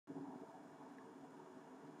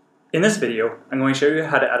In this video, I'm going to show you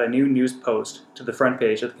how to add a new news post to the front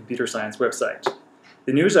page of the Computer Science website.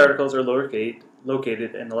 The news articles are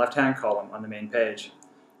located in the left-hand column on the main page.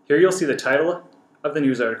 Here you'll see the title of the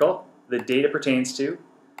news article, the date it pertains to,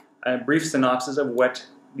 a brief synopsis of what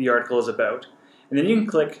the article is about, and then you can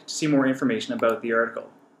click to see more information about the article.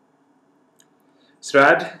 So to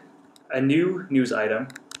add a new news item,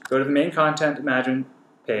 go to the main content management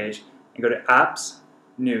page and go to Apps,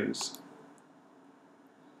 News.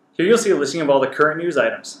 Here you'll see a listing of all the current news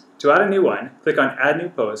items. To add a new one, click on Add New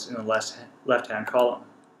Post in the left-hand column.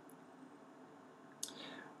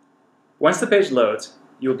 Once the page loads,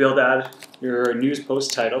 you'll be able to add your news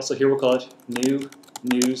post title. So here we'll call it New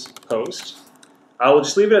News Post. I will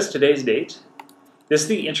just leave it as today's date. This is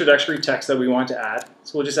the introductory text that we want to add,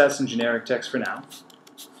 so we'll just add some generic text for now.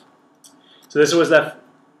 So this was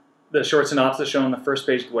the short synopsis shown on the first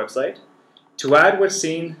page of the website. To add what's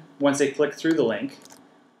seen once they click through the link,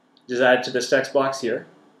 just add to this text box here.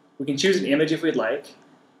 We can choose an image if we'd like.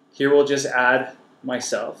 Here we'll just add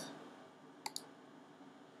myself.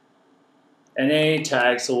 And a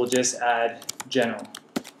tag, so we'll just add general.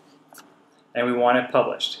 And we want it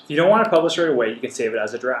published. If you don't want it published right away, you can save it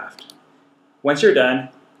as a draft. Once you're done,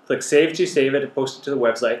 click Save to save it and post it to the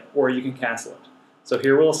website, or you can cancel it. So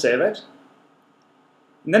here we'll save it.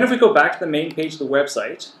 And then if we go back to the main page of the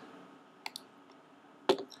website,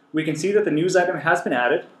 we can see that the news item has been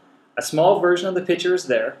added. A small version of the picture is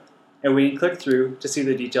there, and we can click through to see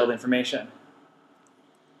the detailed information.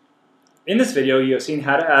 In this video, you have seen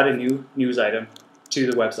how to add a new news item to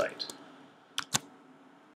the website.